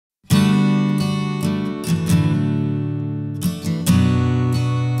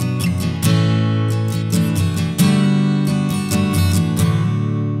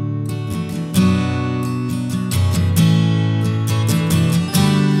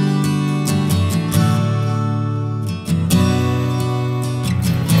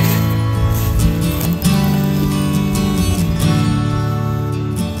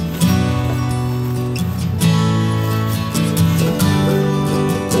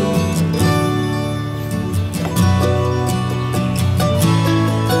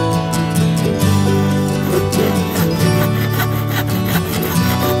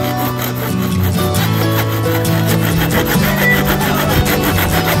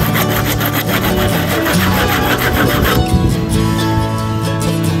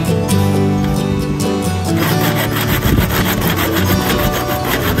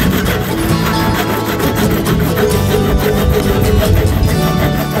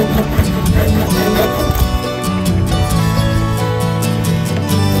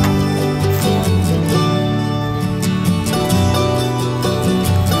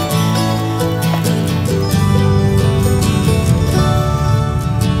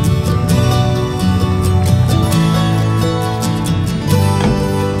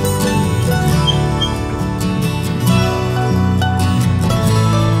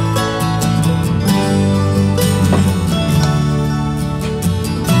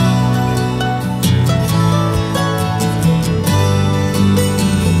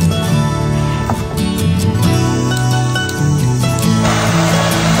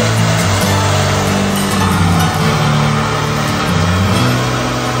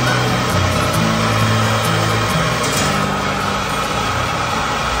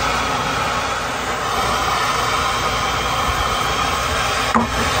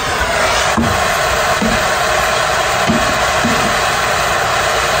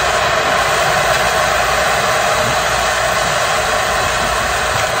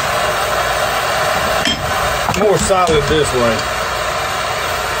solid this way.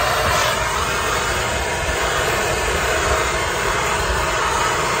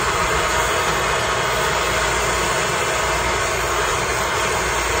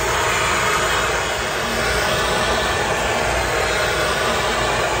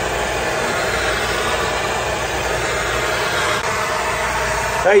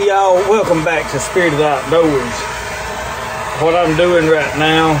 Hey y'all, welcome back to Spirit of the Outdoors. What I'm doing right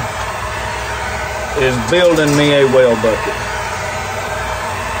now is building me a well bucket.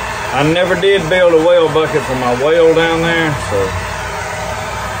 I never did build a well bucket for my well down there, so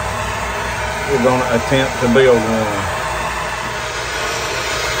we're gonna attempt to build one.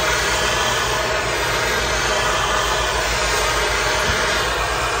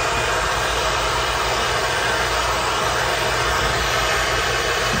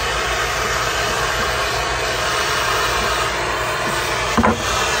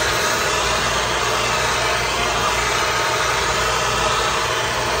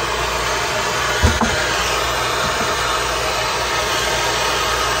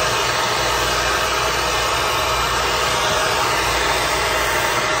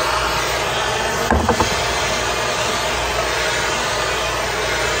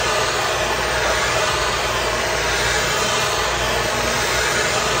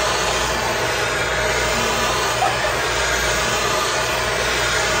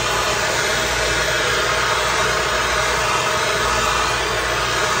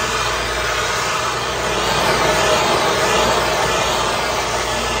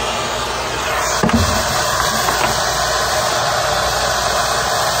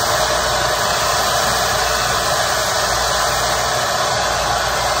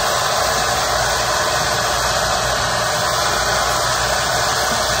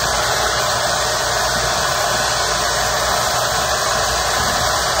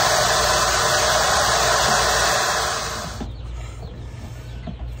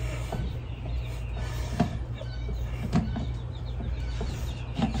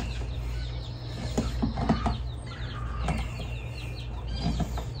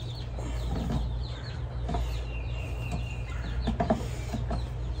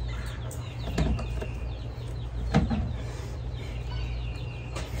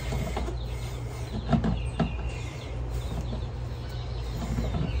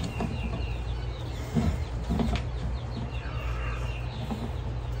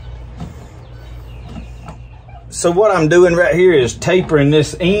 So what I'm doing right here is tapering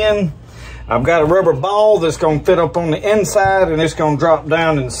this in. I've got a rubber ball that's going to fit up on the inside, and it's going to drop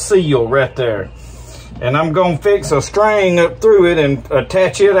down and seal right there. And I'm going to fix a string up through it and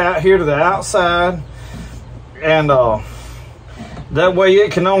attach it out here to the outside. And that way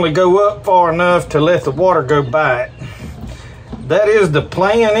it can only go up far enough to let the water go by it. That is the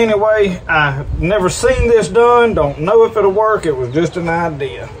plan anyway. I've never seen this done. Don't know if it'll work. It was just an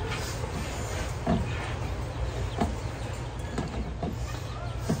idea.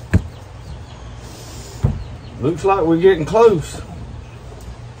 Looks like we're getting close.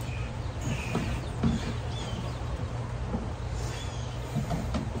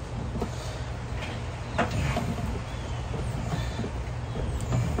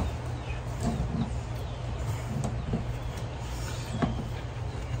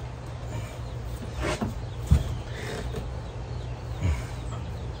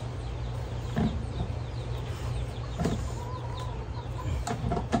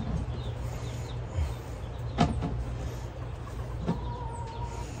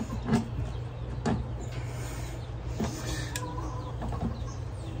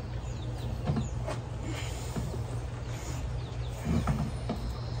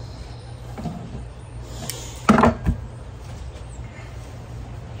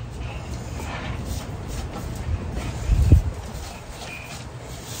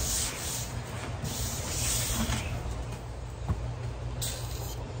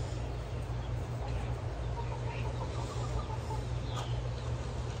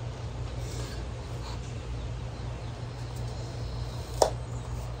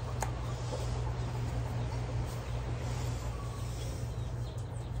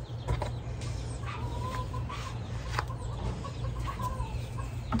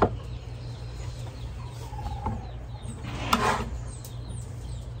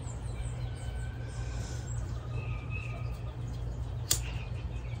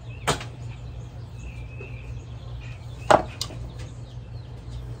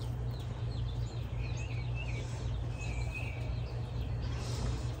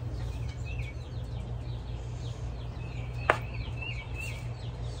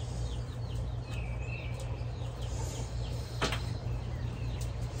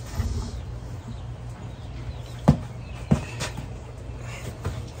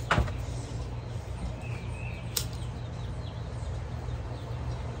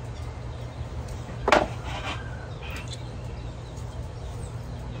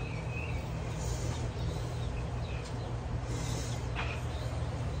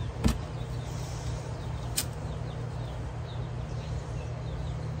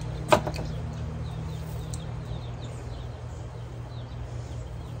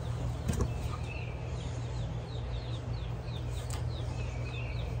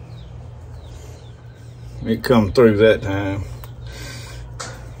 It come through that time.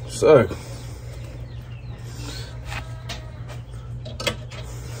 So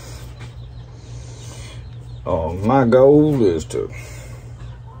my goal is to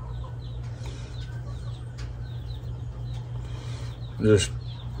just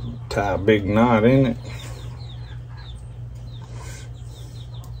tie a big knot in it.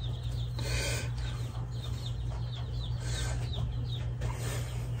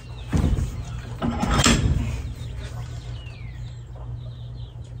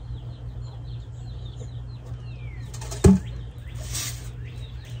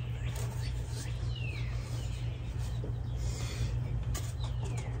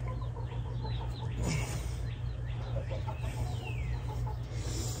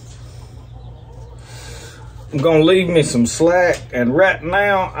 I'm gonna leave me some slack, and right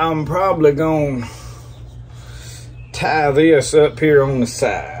now I'm probably gonna tie this up here on the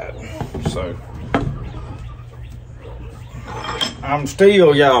side. So I'm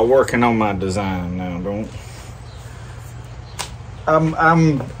still, y'all, working on my design now.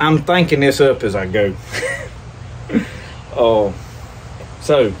 I'm thinking this up as I go.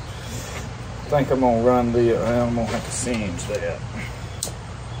 So I think I'm gonna run I'm gonna have to singe that.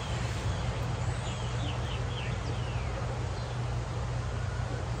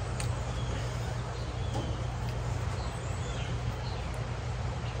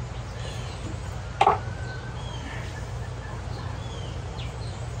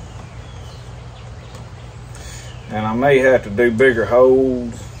 And I may have to do bigger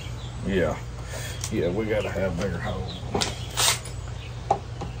holes. Yeah, we gotta have bigger holes.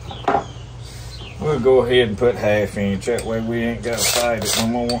 We'll go ahead and put 1/2 inch. That way we ain't gotta fight it no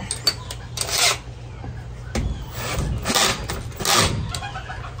more.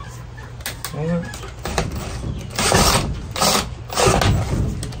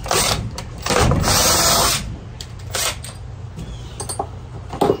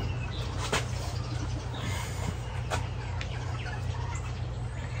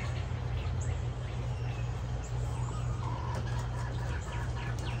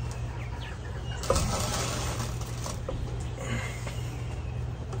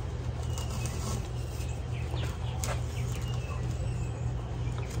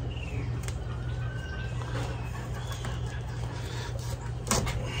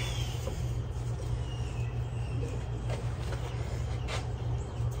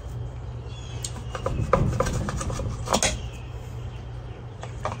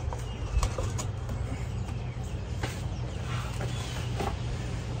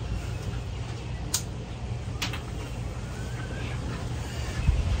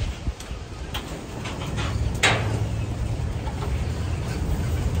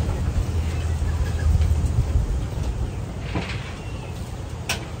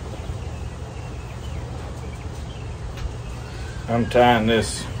 I'm tying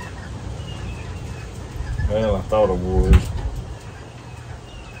this, well, I thought I would.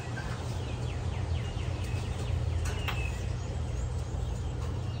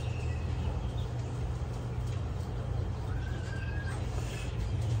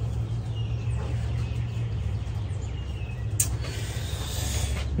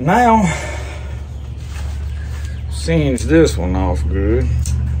 Now, singe this one off good.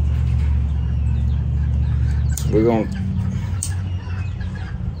 We're gonna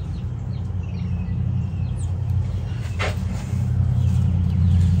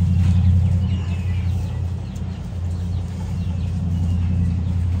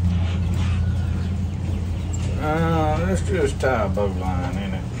let's just tie a bow line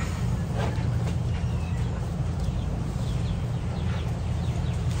in it.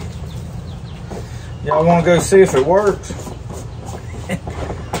 Y'all want to go see if it works?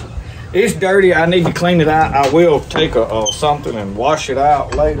 It's dirty. I need to clean it out. I will take something and wash it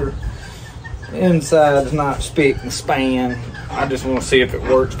out later. The inside's not spick and span. I just want to see if it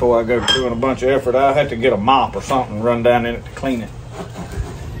works before I go doing a bunch of effort. I'll have to get a mop or something and run down in it to clean it.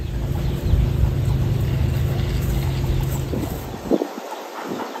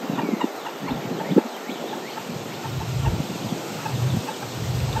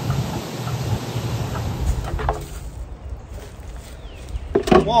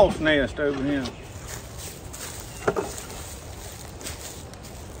 Wasp nest over here.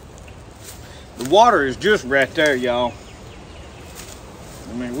 The water is just right there, y'all.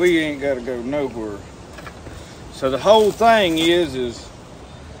 I mean, we ain't got to go nowhere. So the whole thing is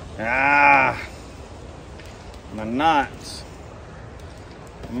my knots.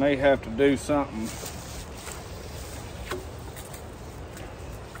 I may have to do something.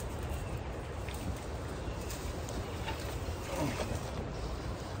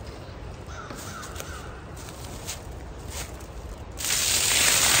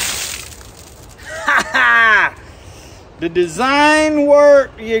 The design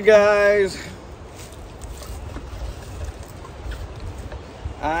worked, you guys.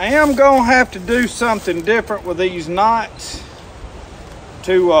 I am gonna have to do something different with these knots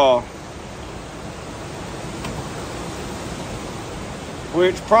to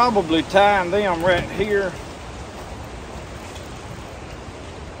which probably tying them right here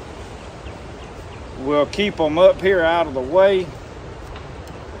will keep them up here out of the way.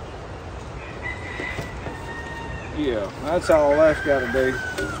 Yeah, that's all that's got to do.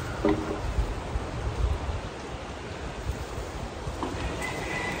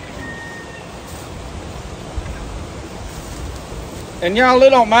 And y'all, it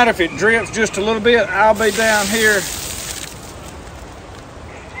don't matter if it drips just a little bit. I'll be down here.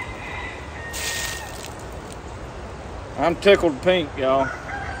 I'm tickled pink, y'all.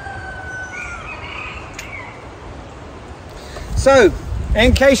 So,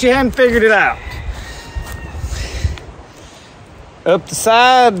 in case you hadn't figured it out, up the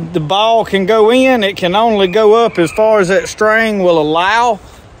side, the ball can go in. It can only go up as far as that string will allow.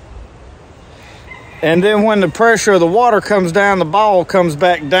 And then when the pressure of the water comes down, the ball comes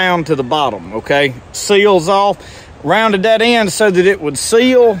back down to the bottom, okay? Seals off. Rounded that end so that it would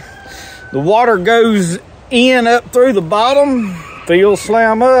seal. The water goes in up through the bottom. Feels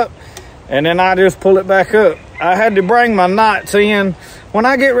slam up. And then I just pull it back up. I had to bring my knots in. When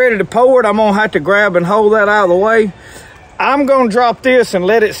I get ready to pour it, I'm going to have to grab and hold that out of the way. I'm going to drop this and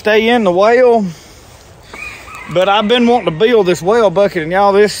let it stay in the well. But I've been wanting to build this well bucket, and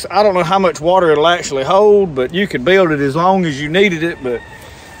y'all, this, I don't know how much water it'll actually hold, but you could build it as long as you needed it. But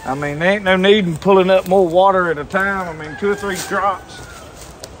I mean, there ain't no need in pulling up more water at a time. I mean, 2 or 3 drops.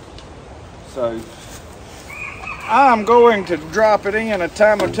 So I'm going to drop it in a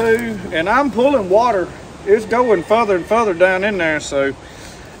time or two, and I'm pulling water. It's going further and further down in there. So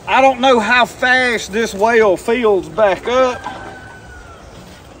I don't know how fast this well fills back up.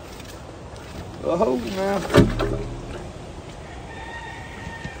 Oh, now.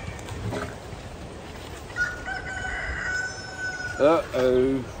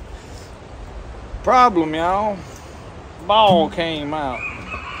 Uh-oh. Problem, y'all. Ball came out.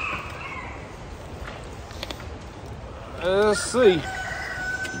 Let's see.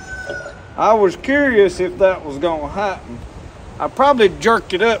 I was curious if that was going to happen. I probably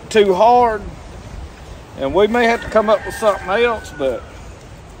jerked it up too hard, and we may have to come up with something else, but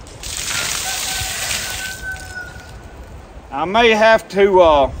I may have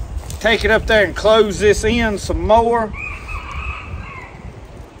to take it up there and close this in some more.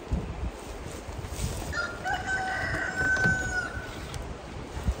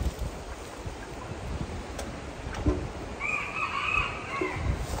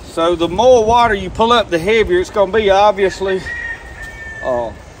 So the more water you pull up, the heavier it's going to be, obviously.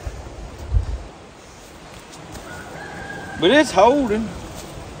 But it's holding.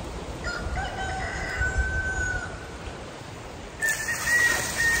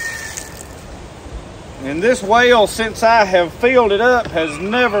 And this well, since I have filled it up, has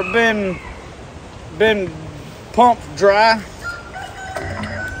never been pumped dry.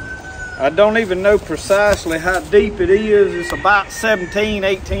 I don't even know precisely how deep it is. It's about 17,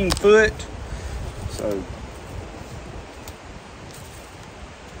 18 foot. So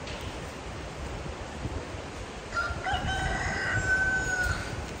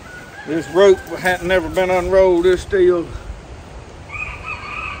this rope hadn't never been unrolled this deal.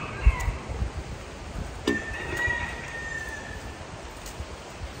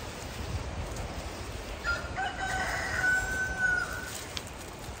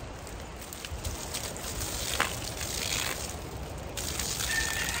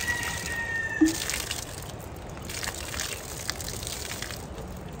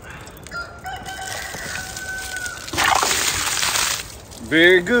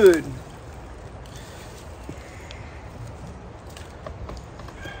 Very good.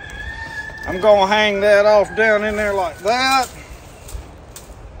 I'm gonna hang that off down in there like that.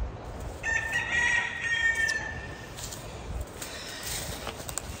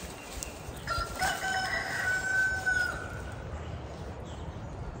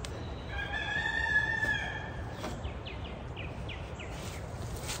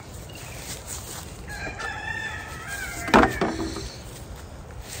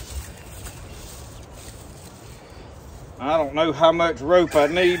 I don't know how much rope I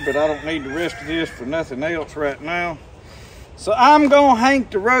need, but I don't need the rest of this for nothing else right now. So I'm gonna hang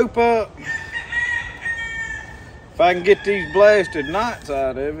the rope up if I can get these blasted knots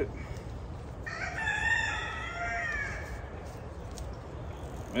out of it.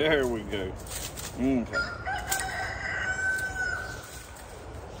 There we go. Okay.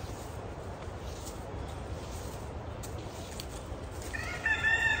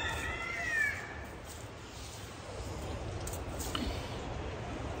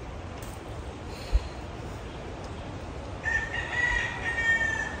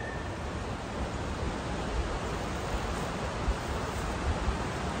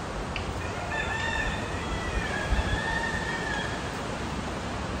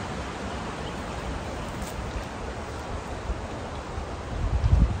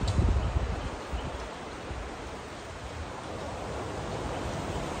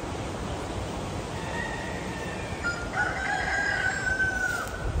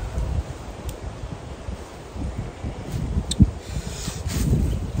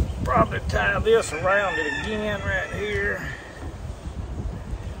 Probably tie this around it again right here,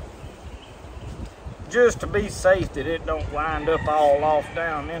 just to be safe that it don't wind up all off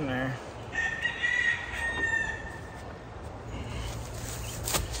down in there.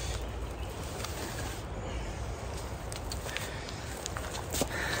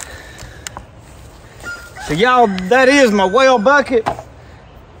 So y'all, that is my whale bucket.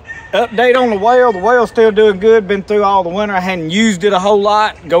 Update on the whale. The whale's still doing good. Been through all the winter. I hadn't used it a whale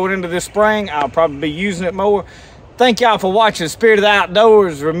lot. Going into this spring, I'll probably be using it more. Thank y'all for watching Spirit of the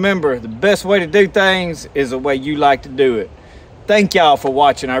Outdoors. Remember, the best way to do things is the way you like to do it. Thank y'all for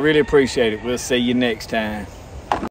watching. I really appreciate it. We'll see you next time.